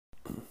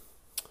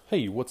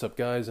Hey, what's up,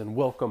 guys, and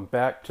welcome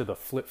back to the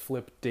Flip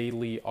Flip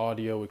Daily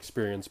Audio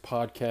Experience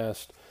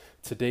Podcast.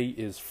 Today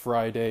is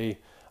Friday.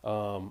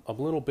 I'm a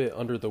little bit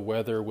under the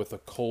weather with a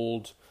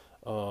cold.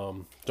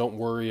 Don't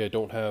worry, I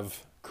don't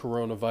have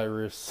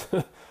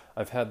coronavirus.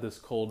 I've had this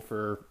cold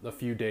for a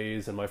few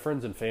days, and my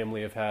friends and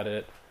family have had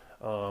it,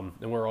 and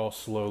we're all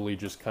slowly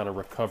just kind of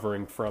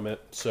recovering from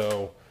it.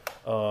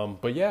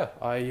 But yeah,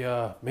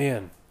 I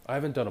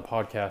haven't done a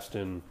podcast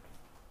in.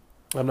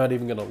 I'm not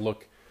even gonna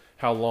look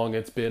how long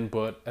it's been,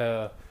 but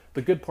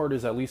the good part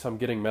is at least I'm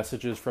getting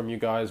messages from you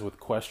guys with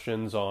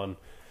questions on,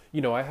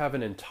 I have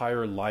an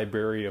entire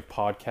library of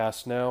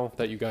podcasts now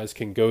that you guys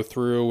can go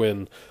through,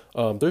 and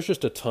there's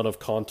just a ton of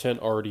content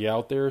already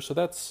out there, so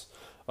that's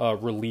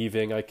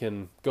relieving. I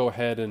can go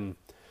ahead and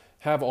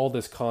have all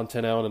this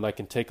content out, and I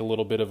can take a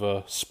little bit of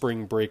a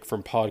spring break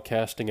from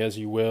podcasting, as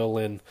you will,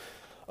 and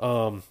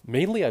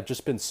mainly I've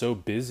just been so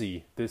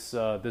busy. This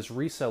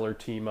reseller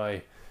team,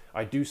 I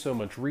do so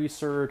much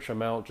research.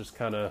 I'm out just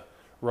kind of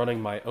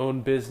running my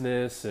own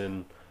business,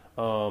 and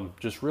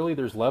just really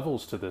there's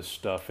levels to this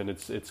stuff, and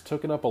it's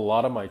taken up a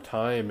lot of my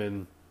time.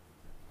 And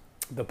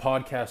the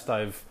podcast,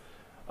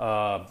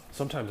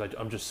 sometimes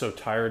I'm just so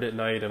tired at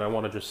night, and I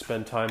want to just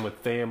spend time with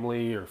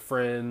family or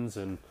friends,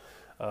 and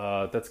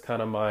that's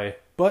kind of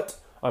but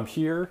I'm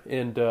here,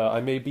 and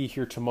I may be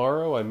here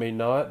tomorrow, I may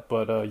not,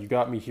 but you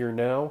got me here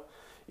now,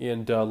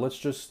 and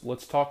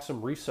let's talk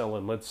some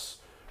reselling. Let's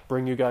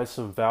bring you guys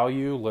some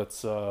value.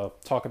 Let's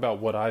talk about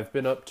what I've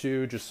been up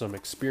to, just some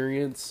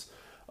experience.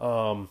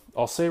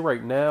 I'll say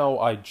right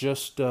now,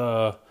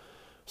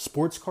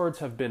 sports cards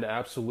have been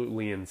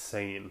absolutely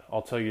insane.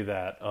 I'll tell you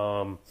that.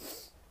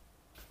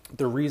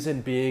 The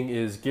reason being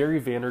is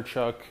Gary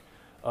Vaynerchuk,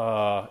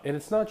 and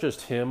it's not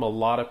just him, a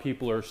lot of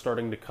people are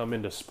starting to come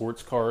into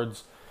sports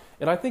cards,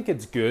 and I think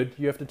it's good.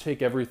 You have to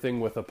take everything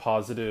with a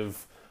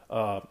positive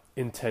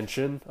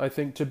intention, I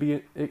think, to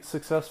be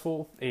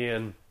successful,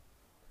 and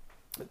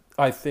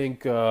I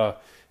think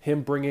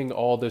him bringing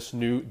all these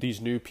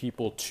new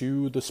people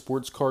to the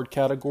sports card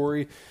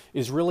category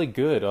is really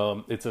good.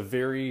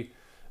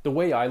 The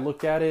way I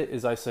look at it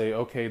is I say,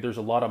 okay, there's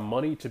a lot of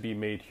money to be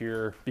made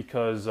here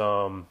because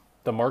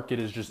the market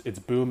is it's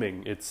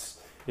booming.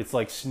 It's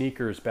like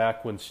sneakers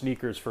back when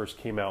sneakers first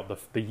came out,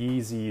 the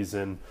Yeezys,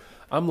 and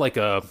I'm like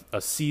a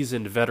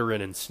seasoned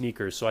veteran in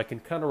sneakers, so I can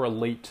kind of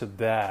relate to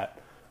that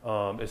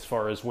as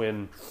far as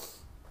when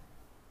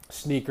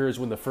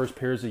the first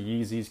pairs of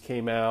Yeezys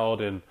came out,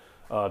 and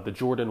the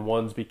Jordan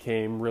 1s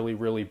became really,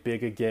 really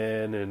big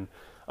again, and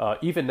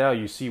even now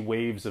you see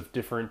waves of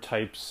different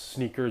types.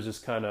 Sneakers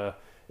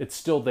it's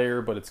still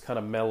there, but it's kind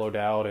of mellowed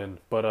out,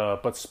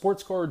 but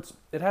sports cards,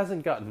 it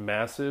hasn't gotten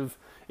massive.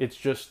 It's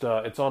just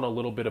it's on a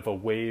little bit of a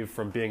wave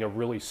from being a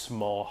really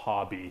small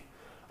hobby,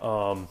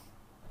 and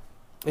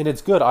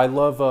it's good.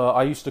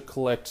 I used to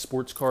collect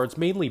sports cards,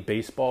 mainly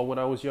baseball when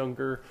I was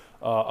younger.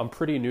 I'm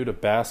pretty new to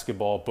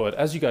basketball, but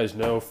as you guys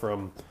know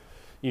from,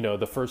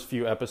 the first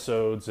few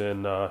episodes,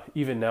 and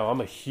even now, I'm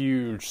a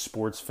huge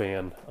sports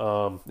fan.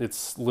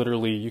 It's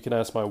literally, you can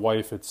ask my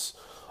wife, it's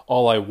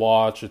all I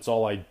watch, it's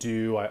all I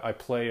do. I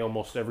play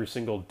almost every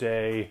single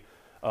day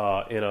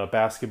in a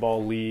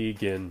basketball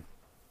league, and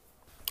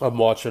I'm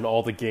watching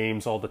all the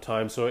games all the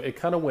time. So it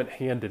kind of went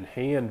hand in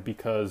hand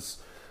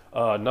because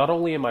not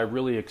only am I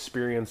really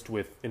experienced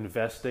with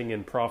investing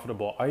in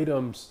profitable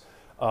items,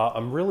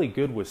 I'm really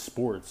good with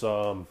sports.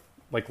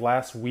 Like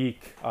last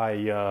week,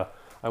 I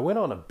went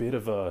on a bit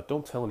of a,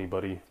 don't tell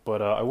anybody,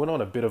 but I went on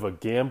a bit of a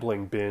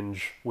gambling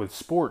binge with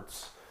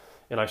sports.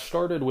 And I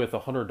started with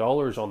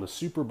 $100 on the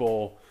Super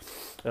Bowl,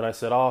 and I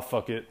said,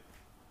 fuck it.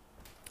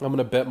 I'm going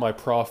to bet my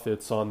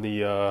profits on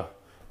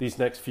these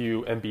next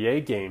few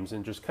NBA games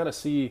and just kind of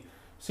see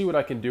what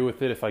I can do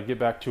with it. If I get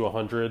back to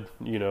 100,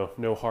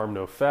 no harm,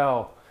 no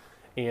foul.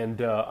 And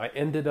I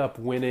ended up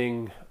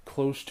winning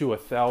close to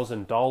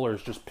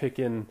 $1,000 just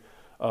picking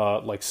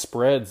like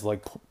spreads,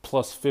 like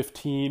plus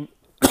 15,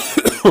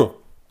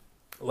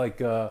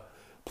 like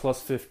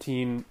plus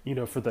 15,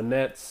 for the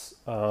Nets,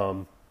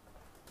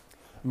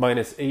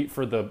 minus 8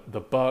 for the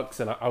Bucks,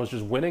 and I was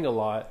just winning a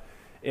lot.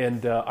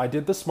 And I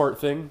did the smart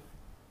thing.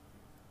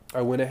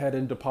 I went ahead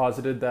and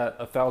deposited that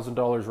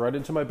 $1,000 right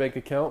into my bank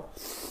account,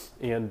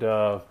 and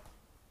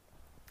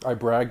I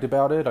bragged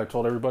about it. I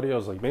told everybody, I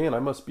was like, man, I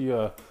must be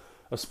a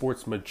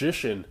sports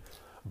magician.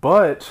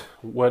 But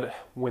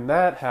when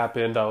that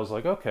happened, I was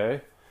like, okay,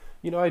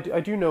 I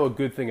do know a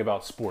good thing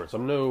about sports.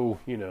 I'm no,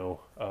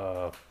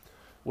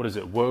 what is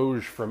it,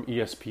 Woj from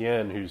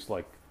ESPN, who's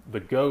like the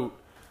GOAT.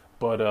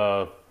 But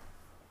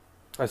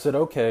I said,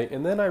 okay.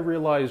 And then I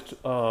realized,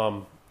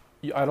 I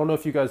don't know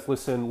if you guys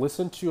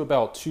listened to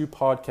about 2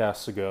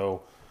 podcasts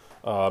ago,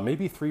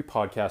 maybe 3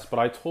 podcasts, but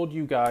I told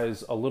you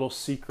guys a little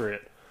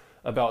secret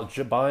about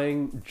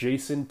buying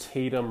Jason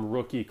Tatum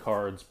rookie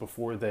cards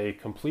before they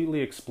completely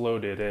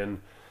exploded.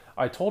 And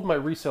I told my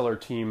reseller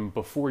team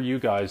before you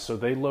guys, so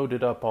they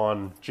loaded up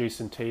on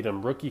Jason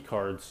Tatum rookie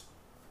cards.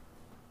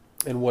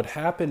 And what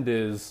happened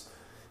is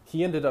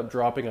he ended up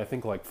dropping, I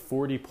think, like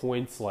 40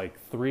 points, like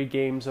 3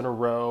 games in a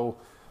row,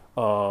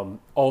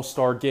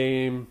 All-Star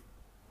game,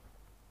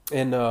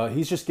 And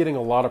he's just getting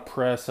a lot of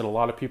press, and a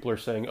lot of people are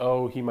saying,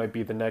 "Oh, he might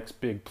be the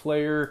next big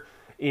player."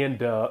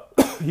 And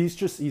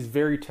he's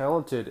very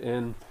talented,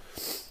 and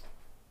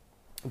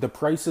the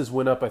prices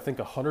went up, I think,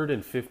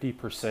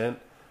 150%.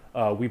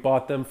 We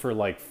bought them for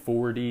like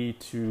 40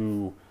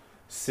 to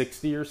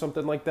 60 or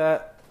something like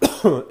that.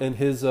 And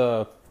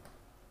the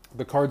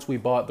cards we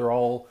bought, they're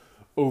all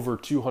over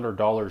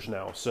 $200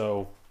 now.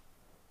 So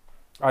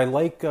I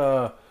like,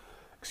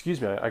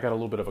 excuse me, I got a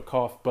little bit of a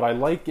cough, but I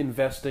like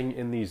investing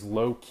in these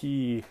low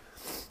key,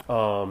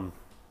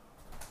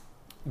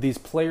 these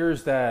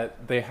players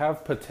that they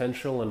have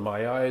potential in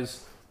my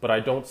eyes, but I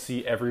don't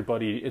see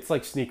everybody. It's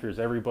like sneakers.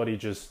 Everybody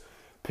just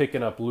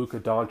picking up Luka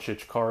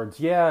Doncic cards.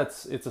 Yeah,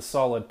 it's a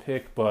solid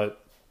pick,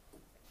 but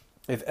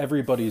if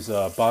everybody's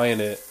buying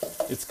it,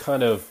 it's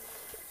kind of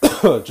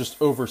just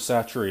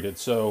oversaturated.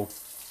 So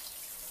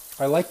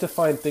I like to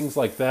find things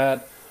like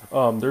that.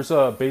 There's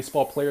a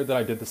baseball player that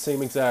I did the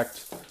same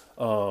exact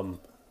the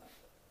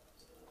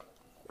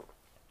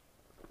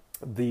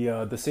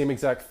same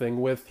exact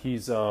thing with.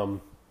 He's a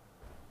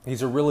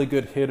really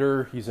good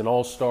hitter. He's an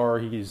all-star.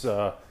 He's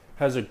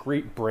has a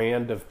great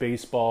brand of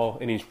baseball,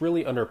 and he's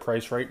really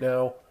underpriced right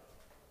now.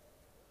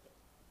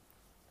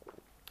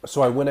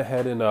 So I went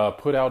ahead and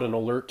put out an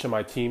alert to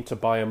my team to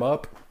buy him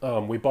up.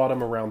 We bought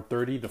him around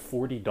 $30 to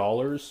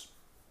 $40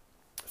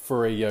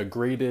 for a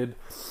graded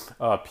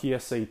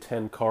PSA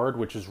 10 card,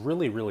 which is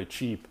really, really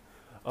cheap.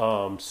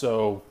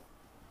 So,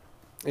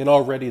 and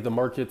already the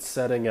market's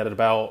setting at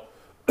about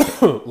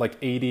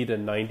like $80 to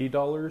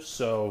 $90.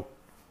 So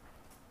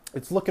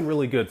it's looking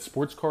really good.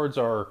 Sports cards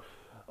are,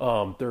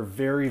 they're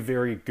very,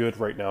 very good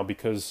right now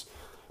because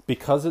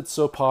it's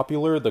so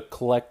popular. The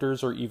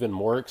collectors are even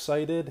more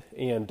excited,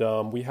 and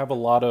we have a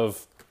lot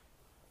of,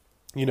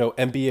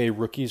 NBA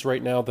rookies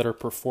right now that are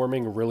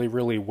performing really,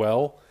 really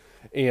well,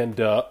 and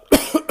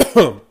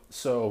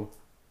so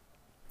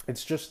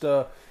it's just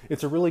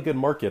it's a really good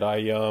market.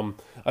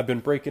 I've been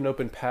breaking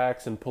open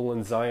packs and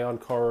pulling Zion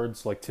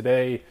cards. Like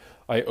today,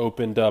 I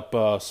opened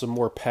up some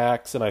more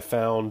packs, and I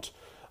found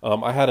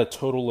I had a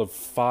total of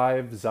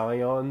 5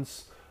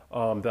 Zions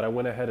that I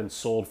went ahead and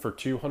sold for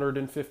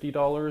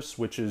 $250,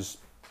 which is,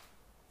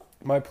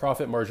 my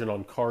profit margin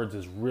on cards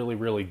is really,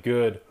 really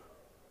good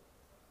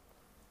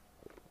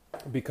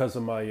because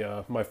of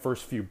my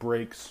first few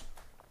breaks.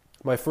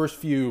 My first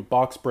few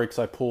box breaks,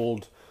 I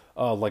pulled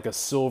like a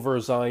silver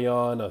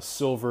Zion, a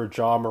silver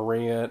Ja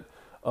Morant,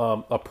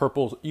 a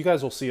purple. You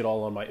guys will see it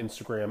all on my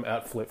Instagram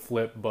at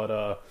FlipFlip,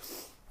 but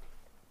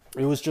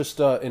it was just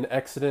an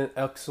excellent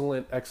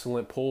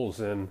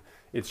pulls, and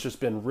it's just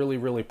been really,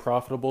 really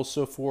profitable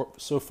so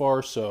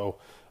far. So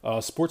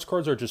sports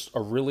cards are just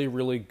a really,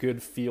 really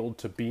good field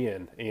to be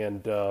in.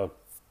 And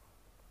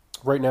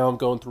right now I'm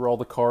going through all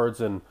the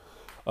cards, and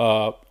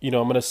I'm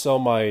going to sell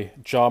my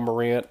Ja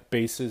Morant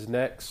bases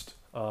next.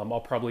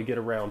 I'll probably get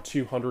around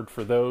 200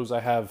 for those.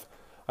 I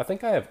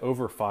think I have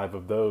over 5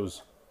 of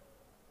those.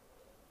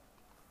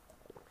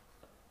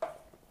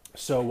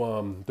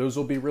 So those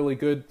will be really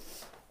good.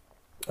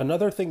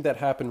 Another thing that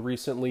happened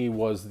recently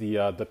was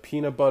the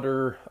peanut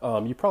butter.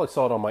 You probably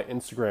saw it on my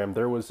Instagram.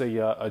 There was a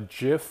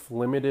Jif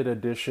limited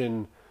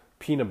edition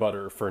peanut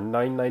butter for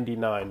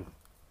 $9.99.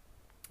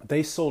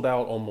 They sold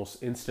out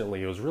almost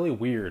instantly. It was really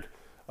weird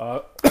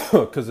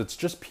because it's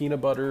just peanut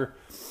butter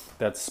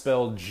that's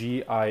spelled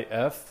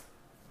GIF,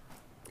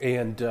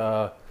 and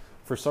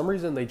for some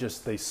reason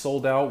they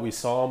sold out. We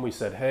saw them. We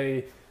said,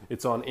 hey,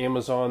 it's on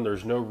Amazon.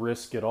 There's no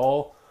risk at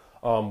all.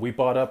 We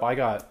bought up, I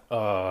got,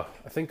 I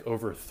think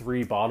over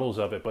 3 bottles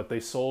of it, but they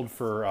sold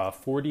for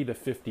 40 to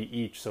 50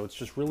 each. So it's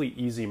just really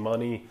easy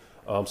money.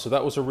 So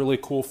that was a really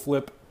cool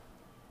flip.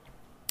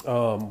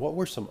 What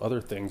were some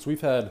other things? We've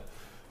had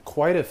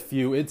quite a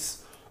few.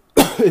 It's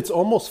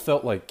almost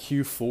felt like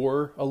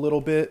Q4 a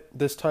little bit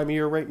this time of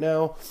year right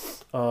now.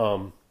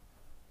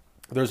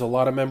 There's a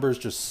lot of members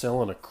just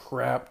selling a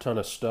crap ton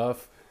of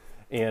stuff,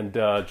 and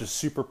just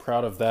super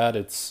proud of that.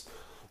 It's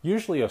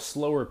usually a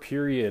slower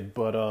period,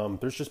 but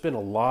there's just been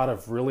a lot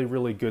of really,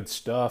 really good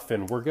stuff,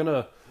 and we're going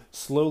to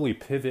slowly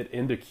pivot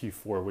into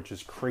Q4, which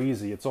is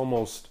crazy. It's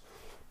almost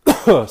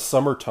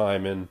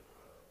summertime, and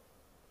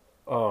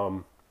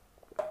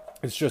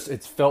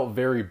it's felt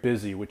very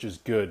busy, which is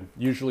good.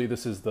 Usually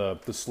this is the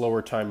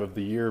slower time of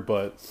the year,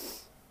 but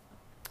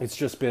it's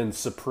just been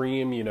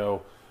supreme.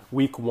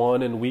 Week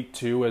 1 and week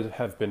 2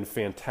 have been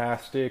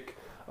fantastic.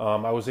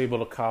 I was able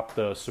to cop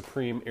the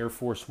Supreme Air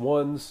Force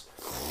Ones,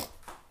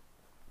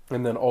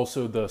 and then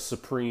also the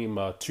Supreme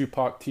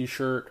Tupac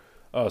t-shirt.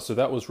 So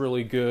that was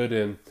really good.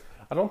 And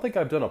I don't think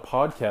I've done a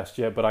podcast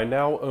yet, but I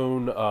now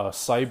own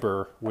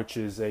Cyber, which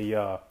is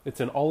it's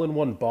an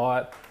all-in-one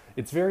bot.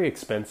 It's very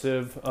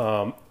expensive.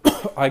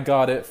 I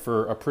got it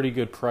for a pretty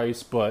good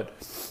price, but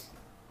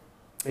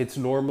it's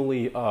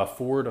normally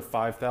 $4,000 to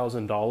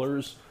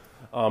 $5,000.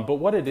 But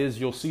what it is,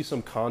 you'll see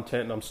some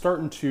content, and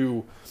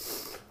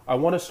I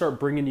want to start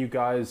bringing you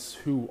guys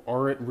who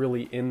aren't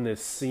really in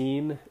this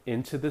scene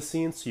into the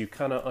scene, so you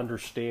kind of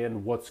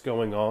understand what's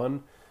going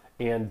on,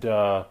 and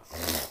kind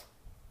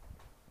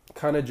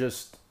of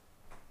just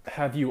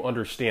have you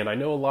understand. I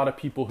know a lot of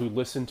people who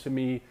listen to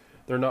me,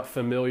 they're not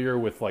familiar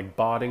with like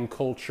botting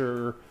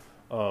culture,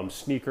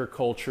 sneaker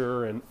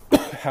culture, and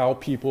how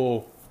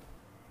people,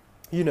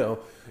 you know,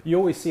 you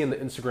always see in the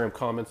Instagram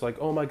comments like,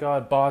 oh my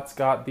God, bots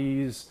got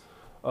these.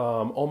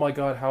 Oh my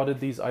God, how did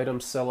these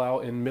items sell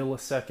out in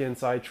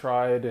milliseconds? I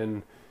tried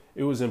and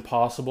it was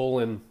impossible.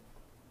 And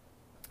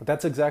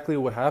that's exactly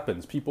what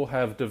happens. People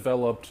have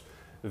developed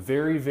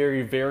very,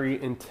 very,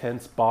 very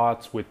intense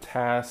bots with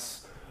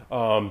tasks.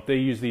 They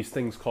use these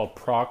things called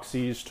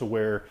proxies to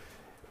where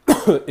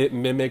it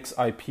mimics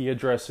IP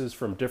addresses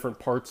from different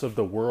parts of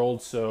the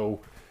world so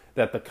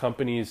that the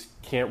companies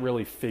can't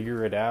really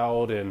figure it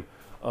out. And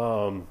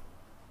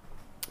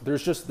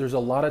there's a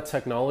lot of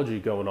technology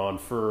going on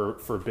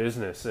for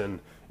business, and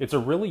it's a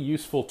really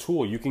useful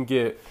tool. You can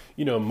get,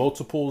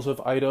 multiples of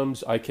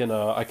items. I can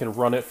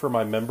run it for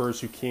my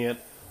members who can't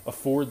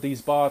afford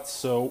these bots,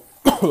 so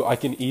I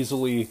can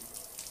easily.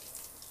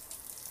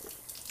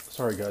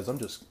 Sorry guys, I'm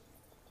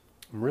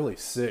really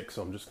sick,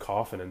 so I'm just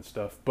coughing and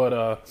stuff.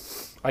 But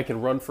I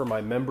can run for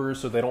my members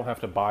so they don't have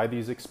to buy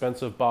these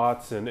expensive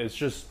bots, and it's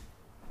just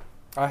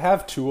I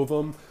have two of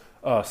them,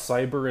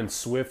 Cyber and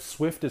Swift.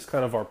 Swift is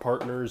kind of our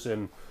partners,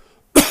 and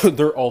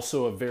they're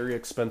also a very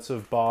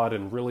expensive bot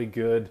and really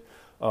good.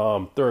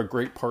 They're a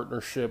great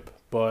partnership,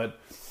 but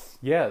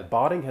yeah,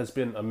 botting has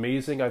been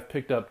amazing. I've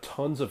picked up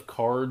tons of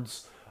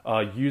cards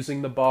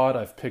using the bot.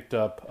 I've picked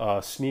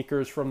up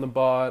sneakers from the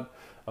bot,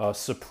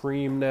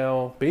 Supreme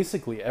now,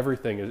 basically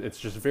everything. It's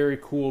just very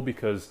cool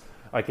because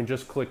I can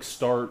just click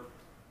start,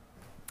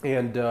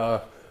 and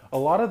a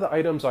lot of the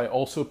items I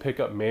also pick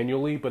up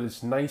manually, but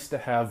it's nice to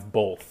have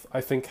both. I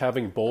think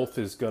having both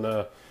is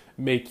gonna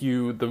make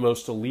you the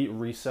most elite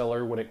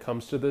reseller when it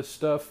comes to this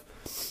stuff,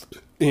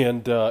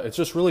 and it's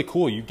just really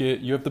cool.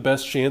 You have the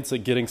best chance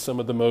at getting some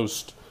of the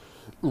most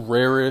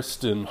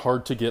rarest and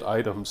hard to get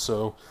items,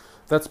 so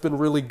that's been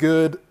really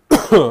good.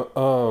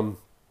 What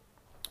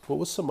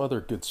was some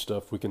other good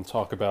stuff we can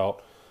talk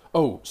about?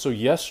 Oh, so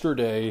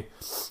yesterday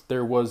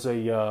there was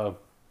a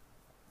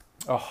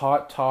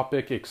Hot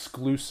Topic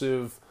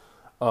exclusive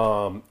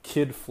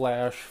Kid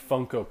Flash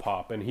Funko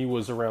Pop, and he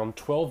was around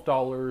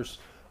 $12,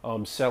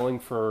 selling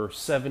for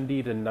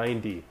 $70 to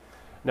 $90.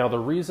 Now the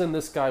reason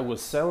this guy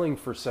was selling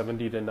for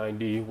 $70 to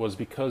 $90 was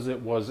because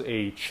it was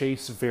a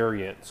Chase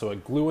variant. So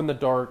it glue in the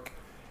dark.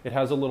 It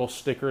has a little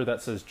sticker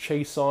that says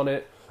Chase on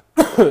it,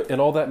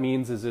 and all that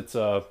means is it's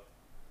a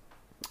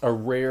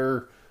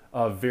rare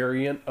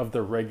variant of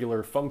the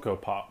regular Funko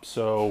Pop.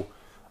 So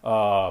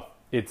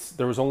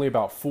there was only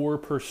about 4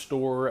 per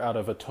store out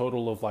of a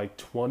total of like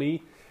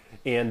 20.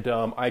 And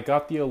I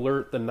got the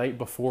alert the night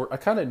before. I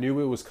kind of knew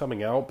it was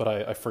coming out, but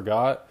I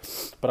forgot.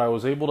 But I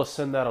was able to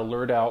send that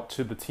alert out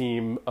to the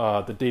team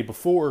the day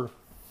before.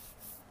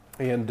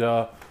 And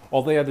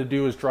all they had to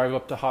do is drive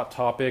up to Hot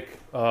Topic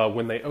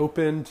when they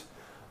opened,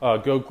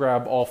 go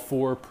grab all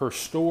 4 per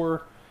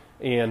store,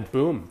 and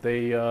boom,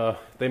 they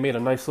made a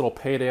nice little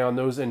payday on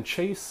those. And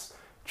Chase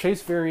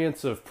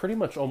variants of pretty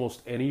much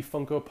almost any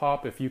Funko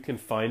Pop, if you can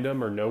find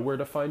them or know where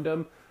to find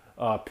them,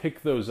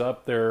 pick those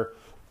up. They're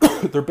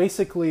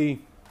basically,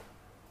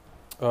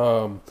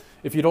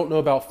 if you don't know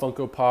about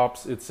Funko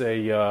Pops, it's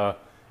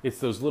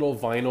those little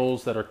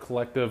vinyls that are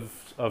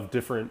collective of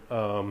different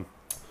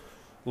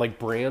like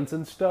brands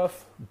and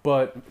stuff.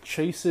 But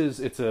Chase's,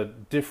 it's a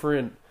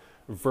different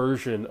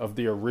version of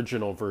the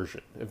original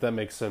version, if that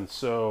makes sense.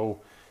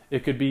 So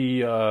it could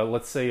be,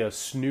 let's say, a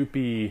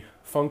Snoopy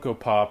Funko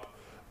Pop,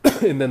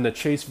 and then the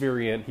Chase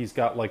variant, he's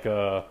got like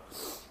an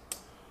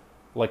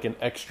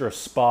extra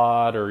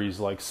spot, or he's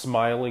like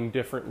smiling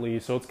differently.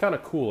 So it's kind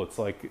of cool. It's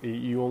like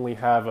you only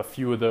have a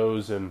few of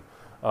those and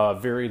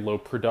very low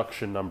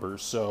production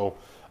numbers. So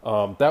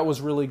that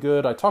was really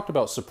good. I talked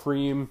about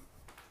Supreme.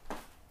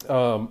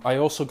 I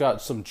also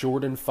got some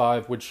Jordan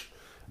 5, which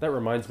that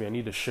reminds me, I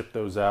need to ship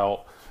those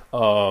out.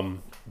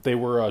 They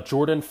were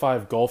Jordan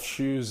 5 golf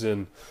shoes,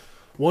 and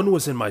one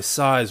was in my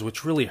size,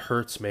 which really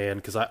hurts, man,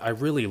 because I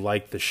really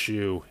like the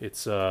shoe.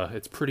 It's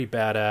pretty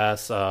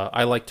badass.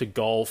 I like to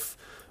golf.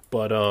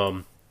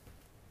 But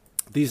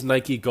these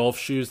Nike golf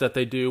shoes that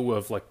they do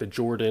with like the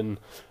Jordan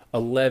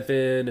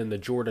 11 and the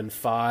Jordan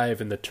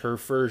 5 and the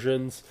turf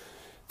versions,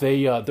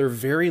 they're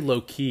very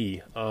low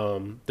key.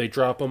 They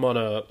drop them on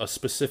a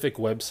specific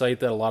website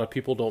that a lot of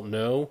people don't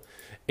know,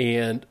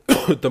 and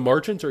the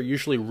margins are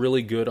usually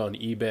really good on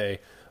eBay,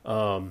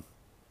 and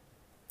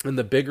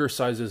the bigger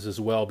sizes as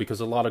well, because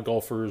a lot of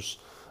golfers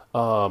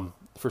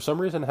for some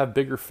reason have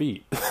bigger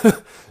feet.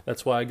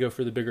 That's why I go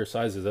for the bigger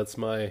sizes. That's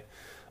my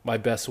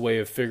best way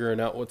of figuring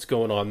out what's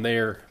going on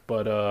there.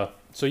 But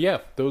so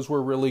yeah, those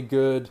were really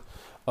good,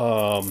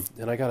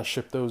 and I gotta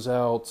ship those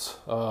out.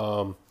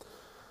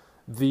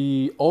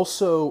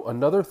 Also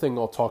another thing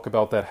I'll talk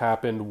about that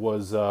happened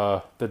was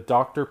the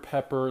Dr.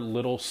 Pepper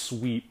Little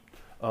Sweet.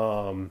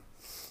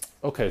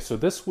 Okay, so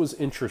this was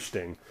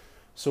interesting.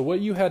 So what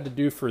you had to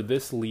do for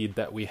this lead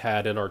that we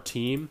had in our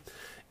team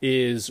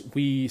is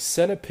we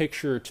sent a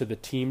picture to the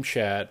team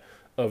chat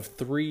of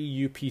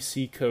 3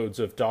 UPC codes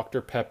of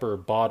Dr. Pepper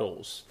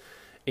bottles.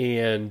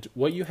 And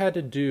what you had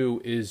to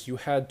do is you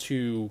had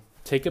to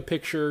take a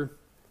picture.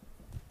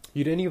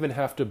 You didn't even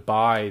have to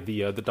buy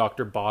the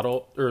Dr.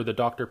 bottle or the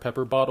Dr.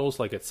 Pepper bottles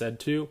like it said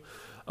to.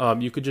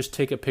 You could just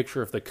take a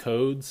picture of the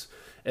codes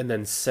and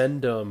then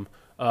send them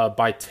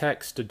by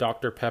text to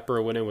Dr.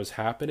 Pepper when it was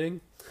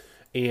happening,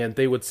 and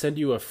they would send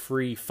you a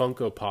free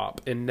Funko Pop.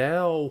 And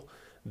now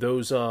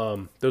those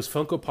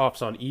Funko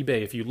Pops on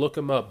eBay, if you look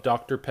them up,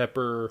 Dr.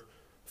 Pepper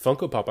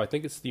Funko Pop, I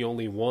think it's the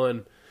only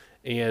one,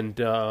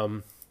 and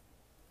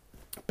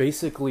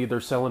basically they're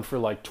selling for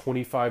like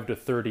 25 to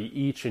 30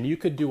 each, and you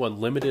could do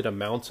unlimited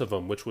amounts of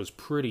them, which was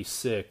pretty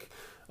sick.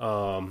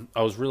 I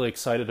was really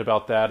excited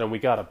about that, and we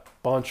got a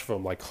bunch of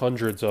them, like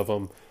hundreds of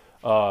them.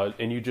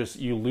 And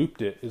you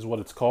looped it is what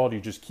it's called. You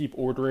just keep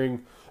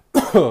ordering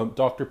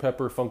Dr.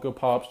 Pepper Funko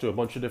Pops to a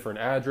bunch of different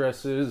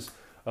addresses,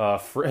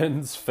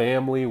 friends,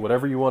 family,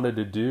 whatever you wanted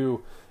to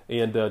do,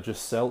 and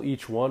just sell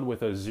each one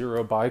with a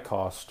zero buy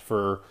cost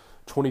for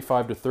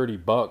 25 to 30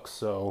 bucks.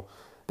 So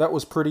that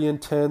was pretty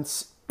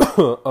intense.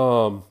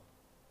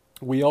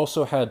 We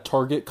also had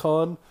Target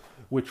Con,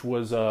 which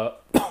was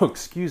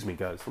excuse me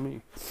guys, let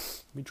me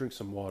drink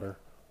some water.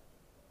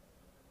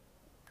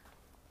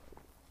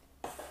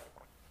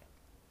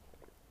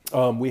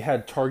 We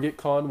had Target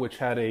Con, which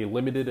had a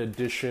limited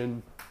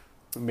edition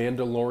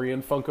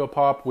Mandalorian Funko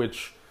Pop,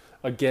 which,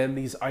 again,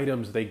 these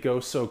items, they go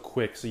so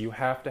quick, so you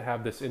have to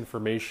have this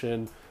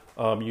information.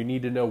 You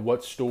need to know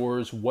what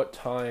stores, what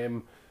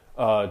time,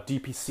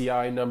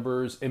 DPCI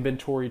numbers,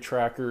 inventory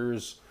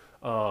trackers,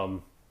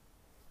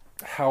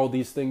 how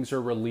these things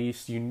are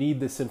released. You need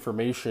this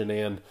information,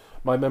 and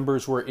my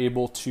members were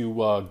able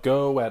to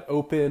go at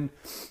open,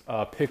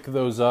 pick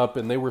those up,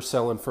 and they were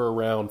selling for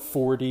around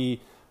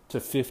 40 to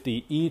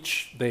 50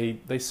 each.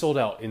 They sold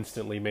out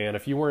instantly, man.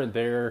 If you weren't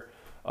there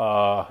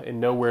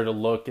and know where to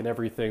look and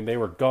everything, they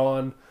were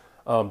gone.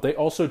 They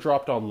also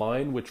dropped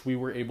online, which we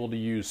were able to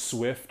use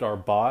Swift, our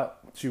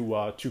bot,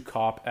 to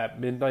cop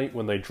at midnight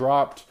when they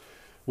dropped,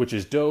 which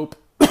is dope.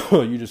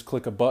 You just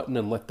click a button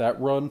and let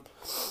that run.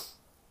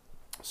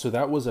 So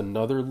that was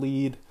another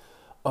lead.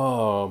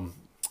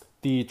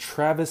 The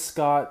Travis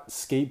Scott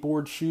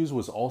skateboard shoes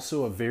was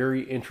also a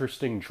very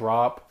interesting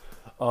drop.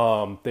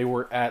 They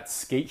were at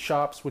skate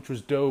shops, which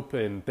was dope,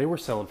 and they were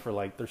selling for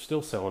they're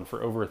still selling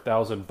for over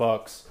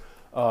 $1,000.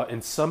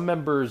 And some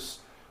members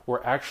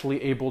were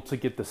actually able to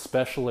get the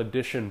special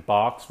edition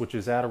box, which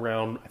is at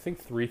around, I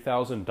think,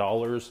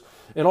 $3,000.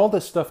 And all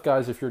this stuff,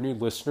 guys, if you're new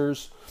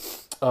listeners,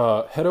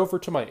 head over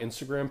to my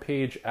Instagram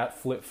page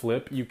at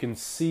FlipFlip. You can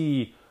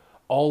see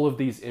all of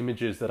these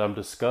images that I'm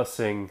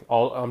discussing.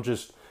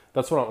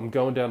 That's what I'm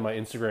going down my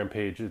Instagram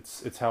page.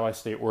 It's how I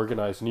stay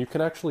organized, and you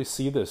can actually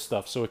see this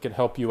stuff, so it can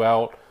help you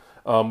out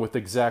with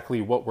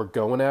exactly what we're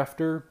going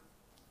after.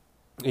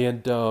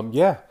 And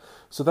yeah,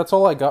 so that's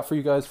all I got for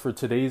you guys for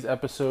today's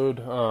episode.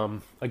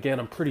 Again,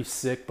 I'm pretty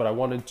sick, but I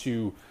wanted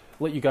to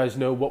let you guys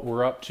know what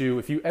we're up to.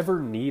 If you ever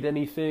need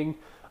anything,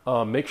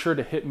 make sure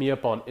to hit me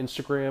up on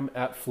Instagram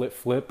at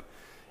FlipFlip.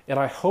 And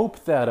I hope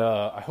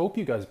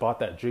you guys bought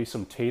that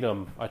Jason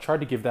Tatum. I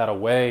tried to give that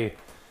away,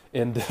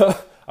 and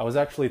I was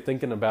actually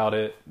thinking about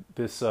it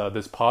this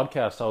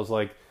podcast. I was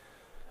like,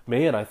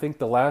 man, I think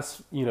the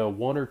last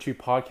one or two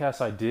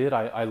podcasts I did,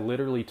 I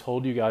literally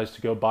told you guys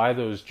to go buy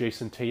those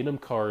Jason Tatum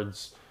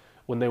cards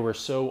when they were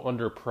so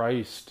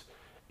underpriced.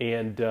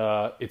 And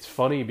it's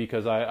funny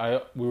because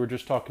we were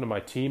just talking to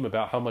my team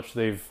about how much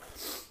they've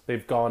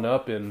gone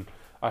up, and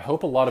I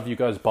hope a lot of you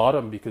guys bought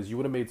them because you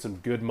would have made some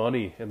good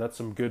money, and that's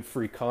some good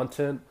free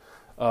content.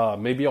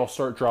 Maybe I'll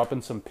start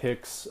dropping some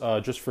pics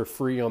just for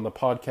free on the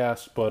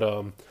podcast, but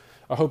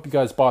I hope you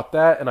guys bought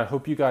that, and I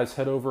hope you guys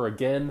head over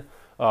again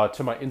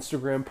to my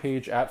Instagram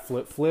page at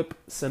FlipFlip.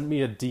 Send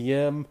me a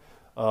DM.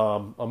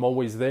 I'm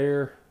always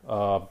there.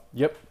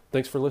 Yep.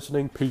 Thanks for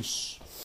listening. Peace.